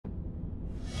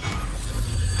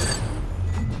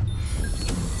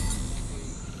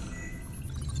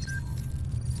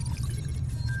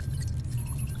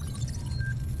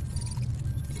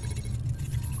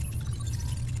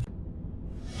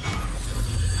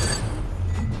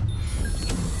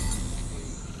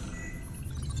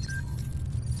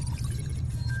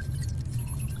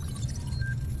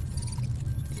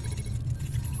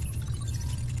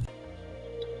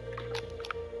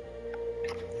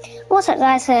What's up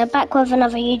guys, so back with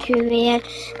another YouTube video,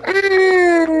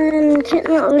 and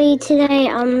technically today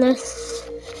I'm just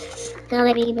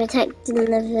gonna be protecting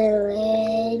the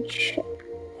village,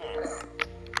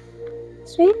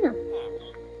 so yeah.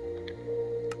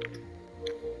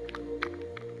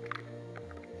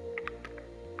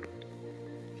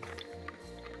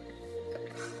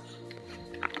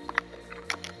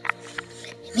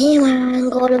 Me and my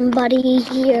golden buddy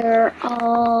here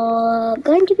are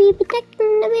going to be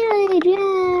protecting the village,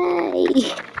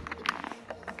 yay!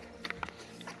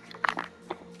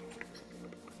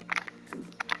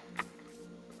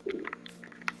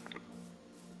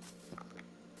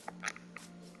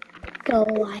 Go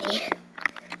away.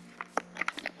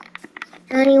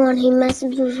 Anyone who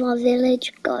messes with our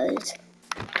village goes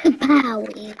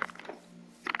kapowie.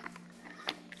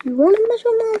 You wanna mess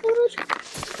with my village?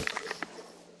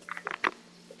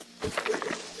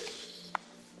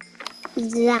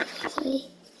 Exactly.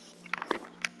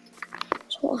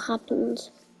 That's what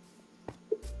happens.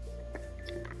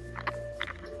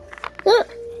 Ah.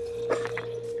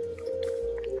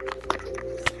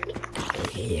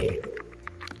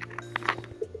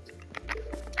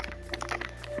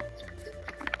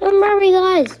 Don't worry,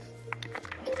 guys.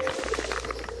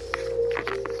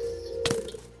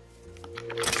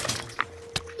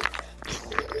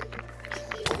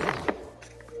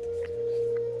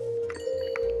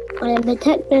 I am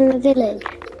protecting the village.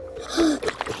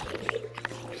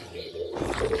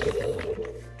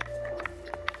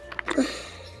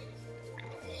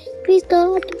 It's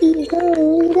gotta be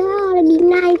strong, it's gotta be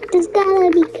nice, it's gotta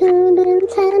be cool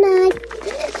tonight.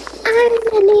 I'm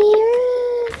the leader.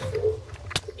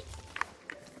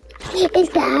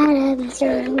 It's gotta be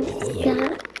strong,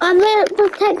 I'm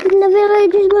protecting the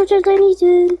village as much as I need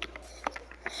to.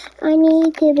 I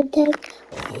need to protect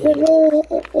the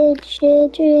village.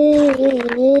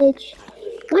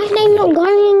 Why are they not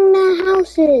going in their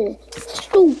houses?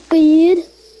 Stupid.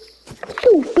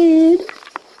 Stupid.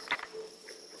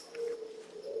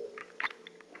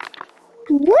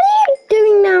 What are you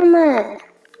doing down there?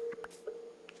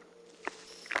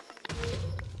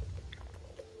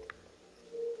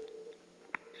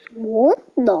 What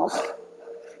the?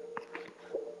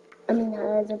 I mean,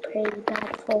 that is a pretty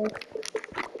bad fall.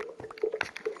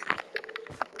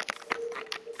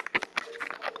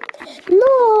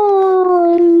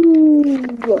 No!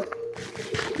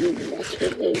 You mess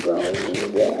with me, wrong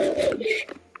village.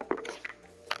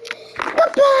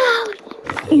 Kapow!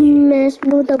 You mess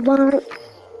with the barn.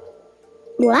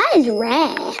 Well, that is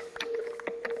rare.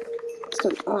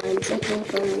 Some orange looking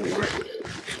from that.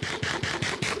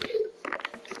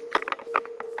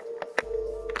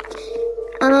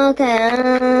 Okay,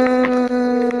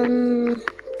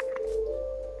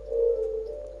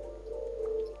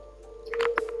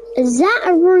 is that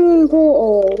a room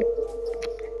portal?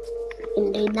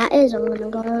 Indeed that is. I'm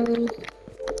gonna go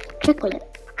check on it.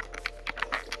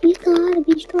 You gotta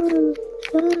be strong.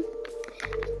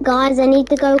 Guys, I need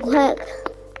to go quick.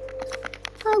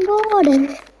 Oh god.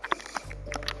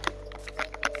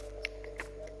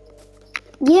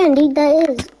 Yeah, indeed that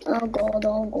is. Oh god,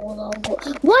 oh god, oh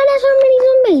god. Why are there so many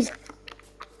zombies?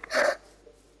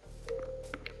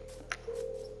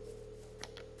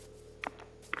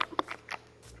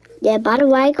 Yeah, by the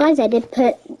way guys, I did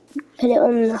put it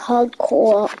on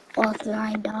hardcore after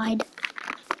I died.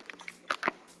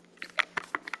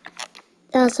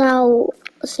 That's how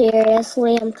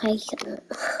seriously I'm taking it.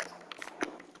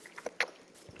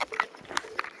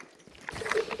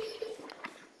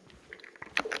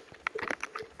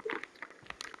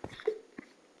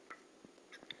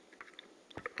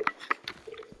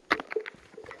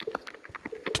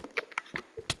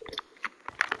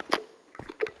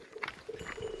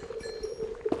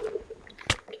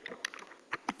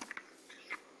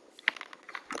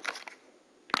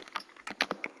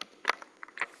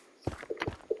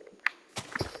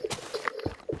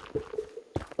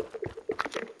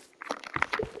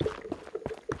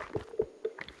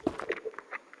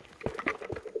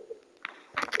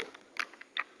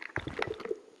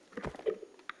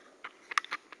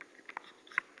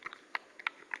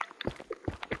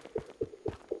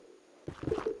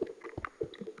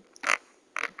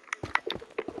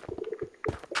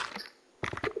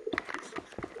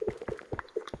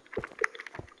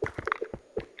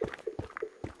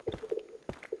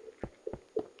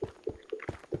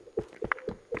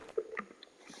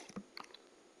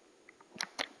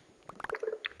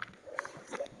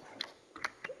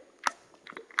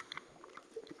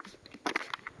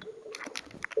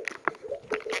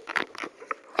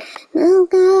 Oh,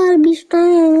 gotta be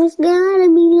strong, it's gotta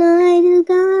be light, it's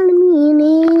gotta be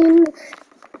in.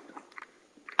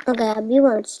 Okay, I'll be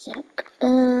 1 sec.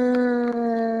 Imagine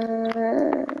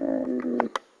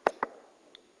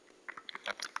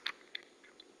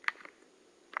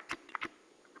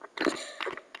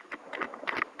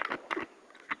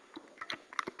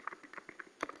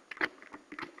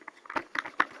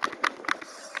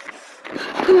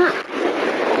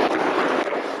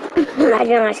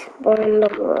I spawned the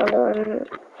water.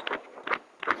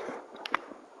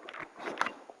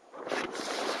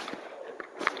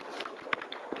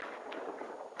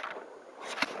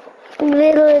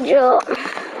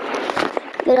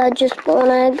 Villager spawn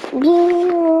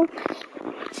again.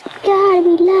 It's gotta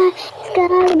be light, it's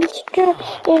gotta be strong,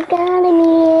 it's gotta be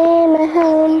in my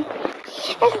home.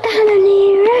 It's gotta be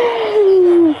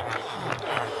rain.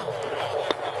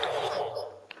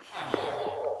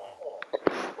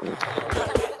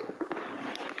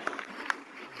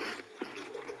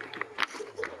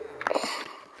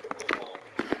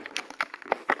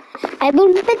 I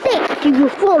will protect you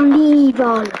from the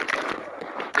evil.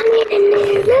 I need a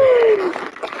new room.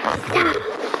 Stop.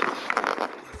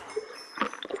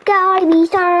 It's gotta be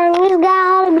strong, it's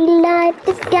gotta be light,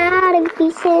 it's gotta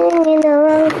be singing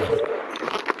along.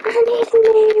 I need a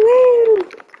new room.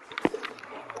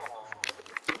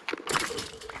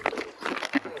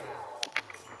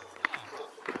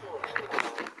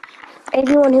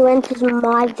 Everyone who enters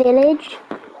my village,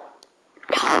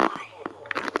 die.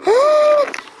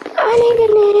 I need a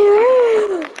new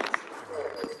room.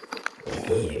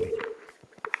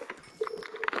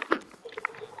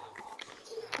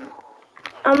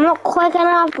 I'm not quick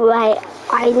enough, right?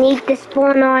 I need to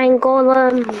spawn 9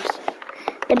 golems.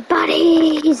 The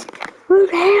buddies will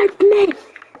help me.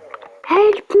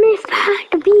 Help me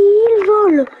fight the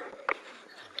evil.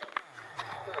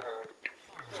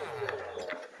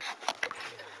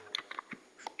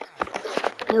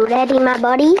 You ready, my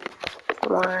buddy?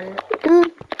 1,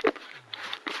 2.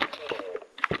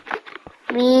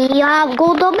 We have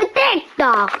got the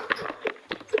protector.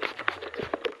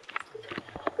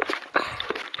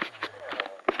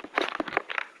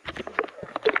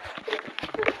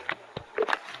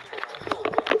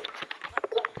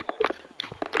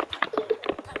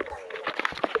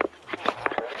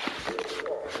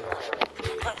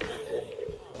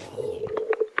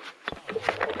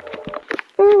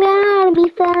 It's gotta be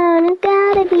fun, it's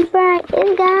gotta be bright,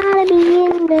 it's gotta be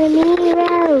in the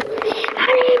mirror.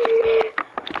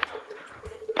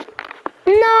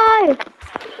 No!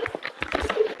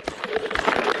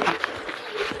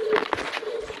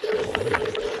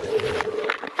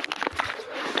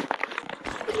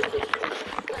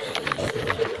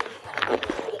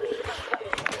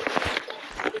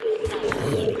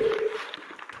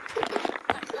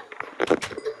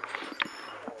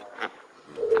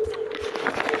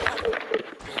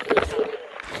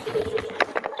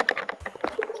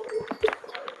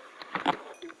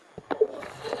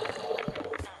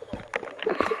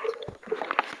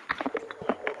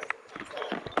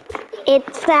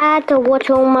 It's sad to watch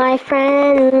all my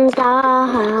friends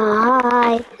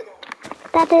die.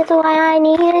 That is why I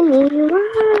need a new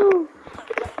world.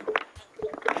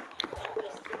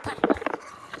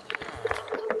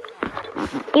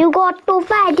 You got to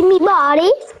fight me,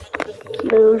 buddies.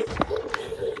 Move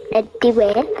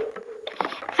everywhere.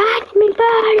 Fight me,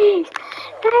 buddies.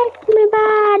 Fight me,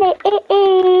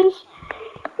 buddies.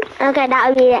 Okay, that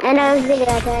will be the end of the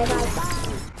video. Okay, bye.